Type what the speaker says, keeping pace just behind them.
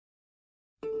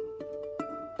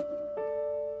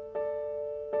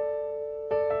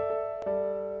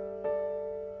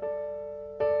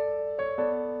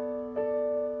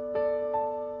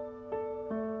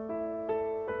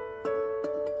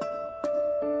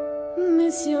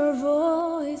miss your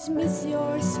voice, miss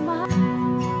your smile.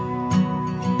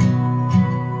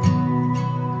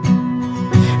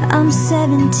 I'm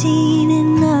 17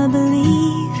 and I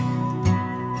believe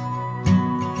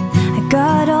I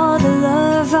got all the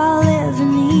love I'll ever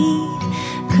need,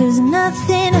 'cause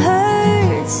nothing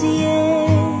hurts yet,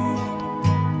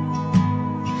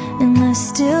 and I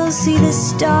still see the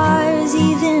stars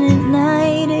even at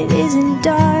night. It isn't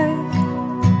dark.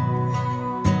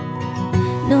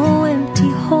 No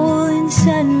empty hole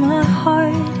inside my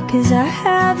heart, 'cause I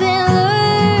haven't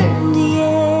learned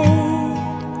yet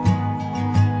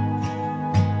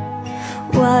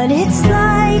what it's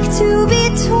like to be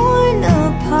torn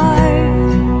apart,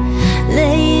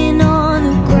 laying on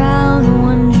the ground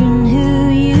wondering who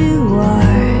you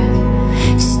are,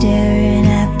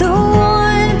 staring at the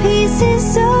worn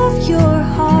pieces of your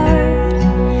heart,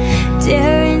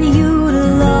 daring you to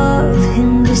love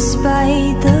him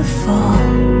despite the fall.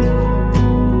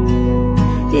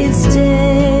 It's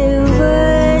devastating,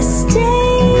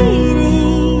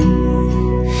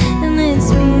 and it's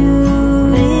beautiful.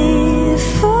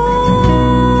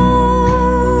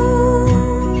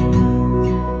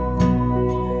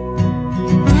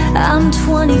 I'm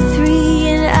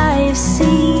 23 and I have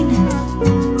seen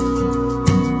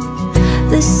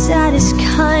the saddest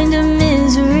kind of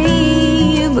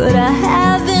misery, but I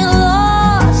haven't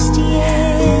lost yet.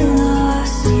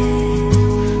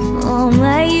 All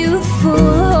my youthful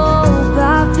hope,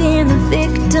 I've been the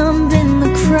victim, been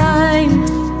the crime,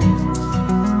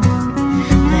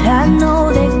 but I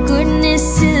know that goodness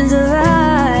is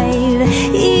alive,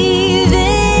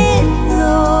 even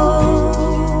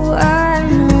though I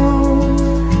know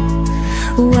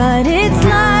what it's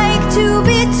like to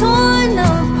be torn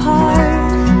apart,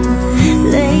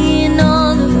 laying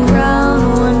on the ground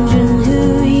wondering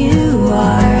who you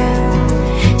are,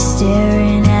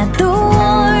 staring at the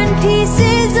worn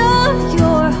pieces of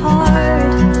your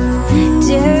heart,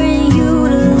 daring you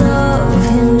to love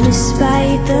him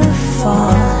despite the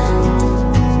fall.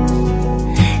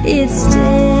 It's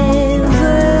devastating,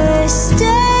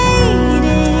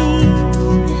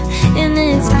 and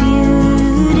it's beautiful.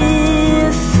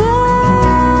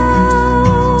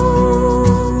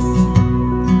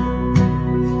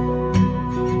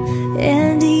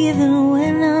 And even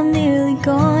when I'm nearly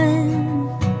gone,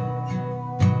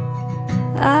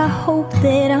 I hope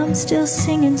that I'm still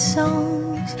singing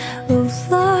songs of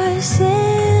loss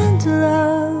and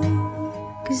love,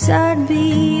 'cause I'd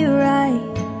be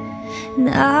right, and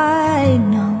I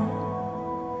know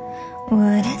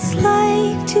what it's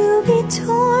like to be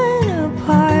torn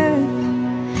apart,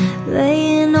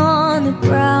 laying on the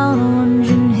ground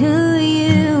wondering who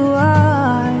you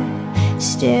are,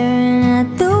 staring at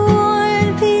the worn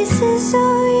pieces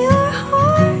of your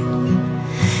heart,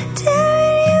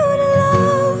 daring you to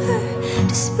love her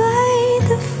despite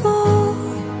the fall.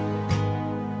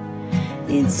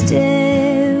 It's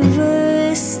devastating,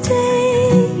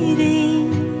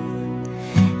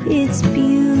 it's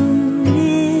beautiful.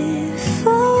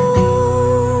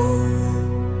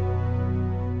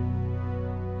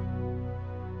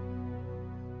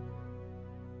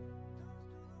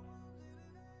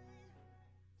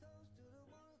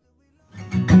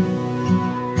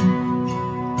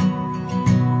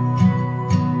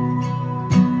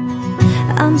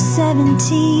 I'm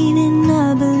 17 and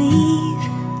I believe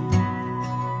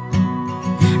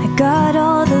I got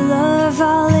all the love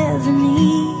I'll ever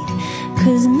need,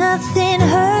 'cause nothing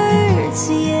hurts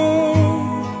yet,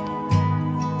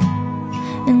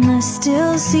 and I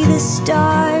still see the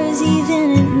stars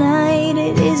even at night.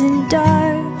 It isn't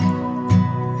dark.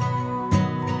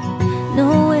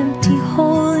 No empty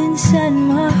hole inside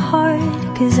my heart,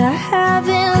 'cause I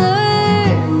haven't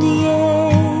learned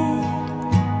yet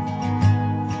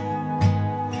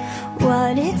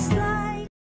what it's like.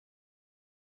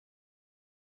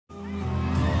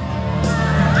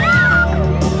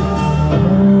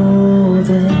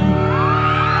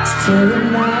 Still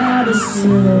not a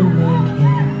ceiling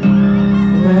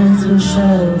making rents with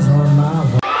shadows on my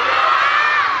wall.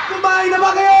 Kumain na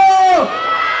ba kayo?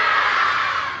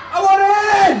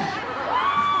 Awarin!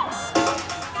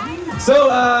 So,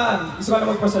 gusto ko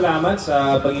lang magpasalamat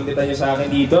sa pag-imbita nyo sa akin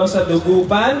dito sa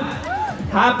Dugupan.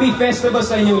 Happy Festival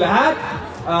sa inyo lahat.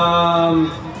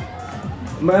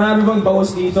 Marami bang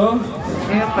bangus dito?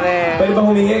 Siyempre. Pwede ba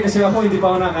humingi? Kasi ako hindi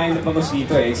pa ako nakain ng bangus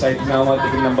dito eh. Excited na ako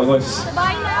magtikim ng bangus.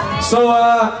 So,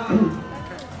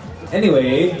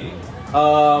 anyway,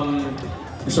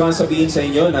 gusto ko sabihin sa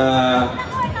inyo na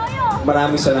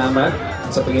maraming salamat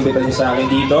sa pag-imbita niyo sa akin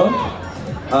dito.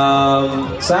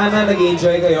 Sana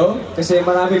nag-enjoy kayo kasi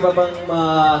marami pa bang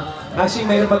actually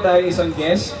mayroon pa tayo isang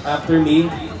guest after me.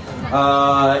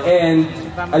 And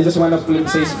I just want to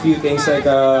say a few things like,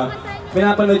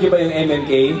 pinapanood niyo ba yung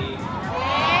MMK?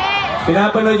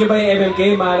 Pinapanood niyo ba yung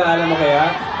MMK? Maalala mo kaya?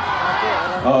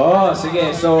 Oo,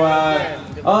 sige. So,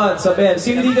 Sabel.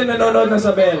 Sino dito nanonood ng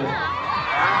Sabel?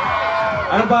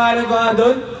 Anong pangalan ko nga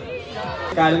doon?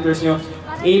 Calendars nyo.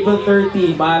 April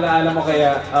 30, maalala mo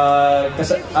kaya?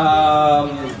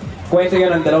 Kwento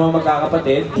yun ng dalawang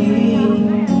magkakapatid.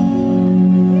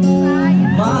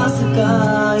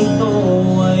 Masaka ito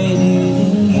ay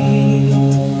didinggin.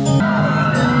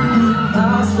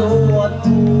 Aso at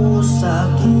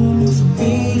pusa, kilos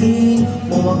piling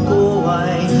mo ako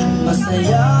ay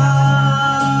masaya.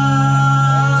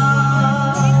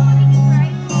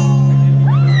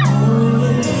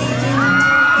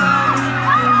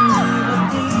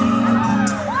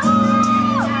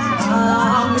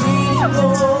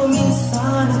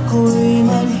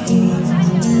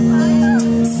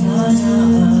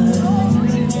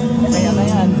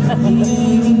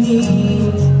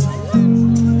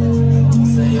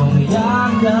 Sa iyong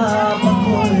yakap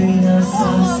ako'y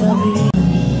nasasabi,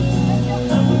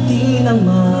 abuti ng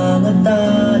mga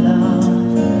tala.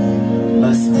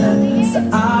 Basta't sa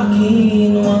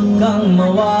akin huwag kang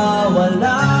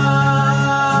mawawala.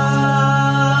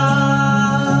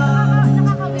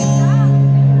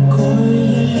 Ko'y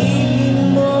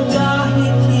nalipin mo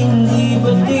kahit hindi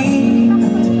bating.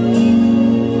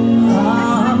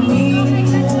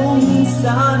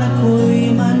 Sana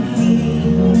ako'y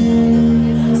manhid,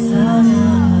 sana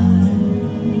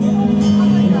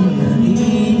iyong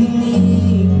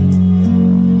narinig.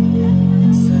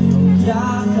 Sa iyong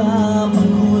yakap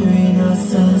ako'y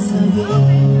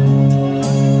nasasabi.